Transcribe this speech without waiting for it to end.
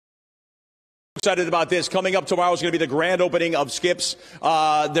Excited about this. Coming up tomorrow is going to be the grand opening of Skips.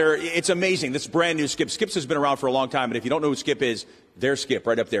 It's amazing. This brand new Skip. Skips has been around for a long time, and if you don't know who Skip is, there's Skip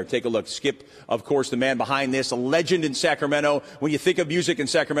right up there. Take a look. Skip, of course, the man behind this, a legend in Sacramento. When you think of music in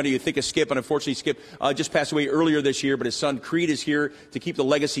Sacramento, you think of Skip, and unfortunately, Skip just passed away earlier this year, but his son Creed is here to keep the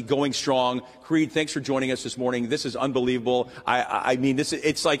legacy going strong. Creed, thanks for joining us this morning. This is unbelievable. I mean,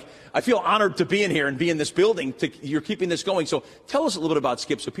 it's like, I feel honored to be in here and be in this building. You're keeping this going. So tell us a little bit about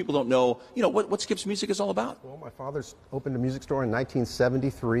Skip so people don't know, what Skip's music is all about. Well, my father's opened a music store in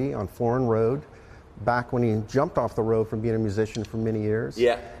 1973 on Florin Road. Back when he jumped off the road from being a musician for many years.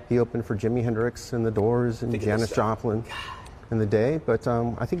 Yeah. He opened for Jimi Hendrix and The Doors and Janis Joplin in the day. But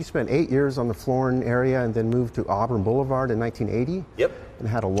I think he spent 8 years on the Florin area and then moved to Auburn Boulevard in 1980. Yep. And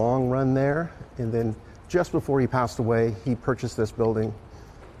had a long run there. And then just before he passed away, he purchased this building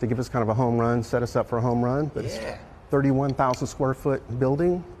to give us kind of a home run, set us up for a home run. But it's a 31,000 square foot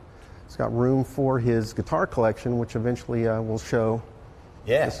building. It's got room for his guitar collection, which eventually we'll show.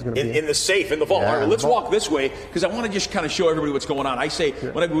 Yeah, in the safe, in the vault. Yeah, all right, well, let's walk this way, because I want to just kind of show everybody what's going on. I say,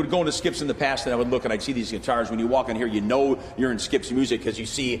 when I would go into Skips in the past, and I would look and I'd see these guitars. When you walk in here, you know you're in Skips music, because you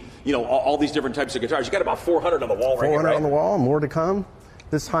see, all these different types of guitars. You got about 400 on the wall right here, 400 on the wall, more to come.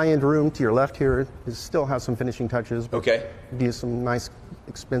 This high-end room to your left here still has some finishing touches. But be some nice,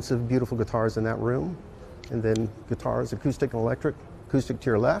 expensive, beautiful guitars in that room. And then guitars, acoustic and electric. Acoustic to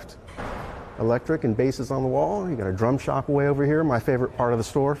your left. Electric and basses on the wall. You got a drum shop way over here, my favorite part of the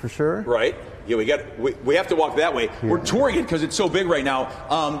store for sure. Right. Yeah, we have to walk that way. Yeah. We're touring it because it's so big right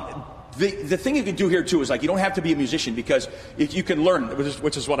now. The thing you can do here too is you don't have to be a musician, because if you can learn,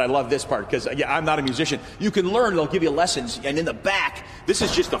 which is what I love this part, because I'm not a musician. You can learn, they'll give you lessons, and in the back, this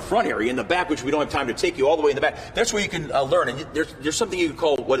is just the front area. In the back, which we don't have time to take you all the way in the back, that's where you can learn. And there's something you can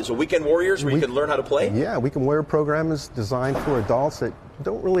call, what is it, Weekend Warriors, where you can learn how to play? Yeah, Weekend Warrior program is designed for adults that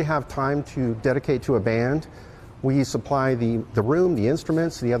don't really have time to dedicate to a band. We supply the room, the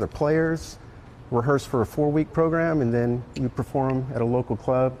instruments, the other players, rehearse for a 4-week program, and then you perform at a local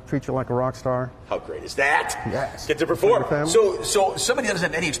club, treat you like a rock star. How great is that? Yes. Get to perform. So somebody that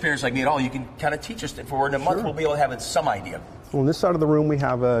doesn't have any experience like me at all, you can kind of teach us that for in a month we'll be able to have some idea. Well, on this side of the room we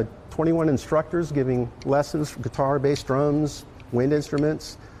have 21 instructors giving lessons for guitar, bass, drums, wind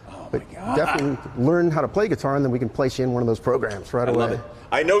instruments. But definitely learn how to play guitar, and then we can place you in one of those programs right away. I love it.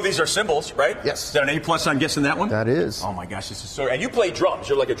 I know these are cymbals, right? Yes. Is that an A+, I'm guessing that one? That is. Oh my gosh, this is so... And you play drums.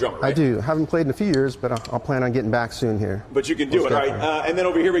 You're like a drummer, right? I do. Haven't played in a few years, but I'll plan on getting back soon here. But you can do it, all right? And then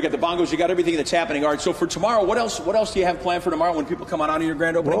over here we got the bongos. You got everything that's happening. All right, so for tomorrow, what else do you have planned for tomorrow when people come on out of your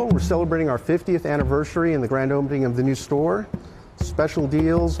grand opening? Well, we're celebrating our 50th anniversary and the grand opening of the new store. Special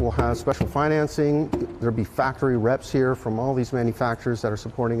deals. We'll have special financing. There'll be factory reps here from all these manufacturers that are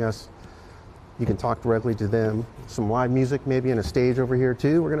supporting us. You can talk directly to them. Some live music, maybe, and a stage over here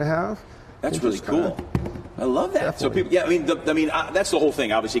too. We're going to have. That's really cool. I love that. Definitely. So people, that's the whole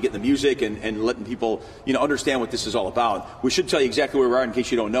thing. Obviously, getting the music and letting people, understand what this is all about. We should tell you exactly where we are in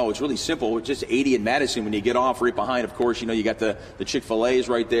case you don't know. It's really simple. It's just 80 in Madison. When you get off, right behind, of course, you got the Chick-fil-A's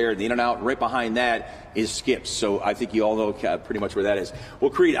right there, the In-N-Out. Right behind that is Skips. So I think you all know pretty much where that is.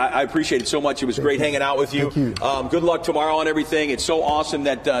 Well, Creed, I appreciate it so much. It was great hanging out with you. Thank you. Good luck tomorrow on everything. It's so awesome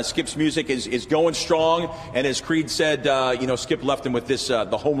that Skips music is going strong. And as Creed said, Skip left him with this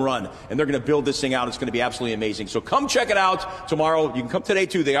the home run, and they're going to build this thing out. It's going to be absolutely amazing. So come check it out tomorrow. You can come today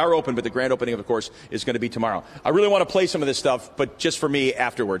too. They are open, but the grand opening, of course, is going to be tomorrow. I really want to play some of this stuff, but just for me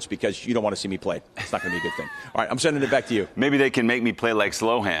afterwards, because you don't want to see me play. It's not going to be a good thing. All right, I'm sending it back to you. Maybe they can make me play like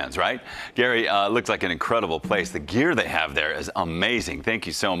slow hands, right? Gary, looks like an incredible place. The gear they have there is amazing. Thank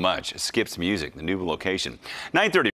you so much. Skips Music, the new location. 9:30.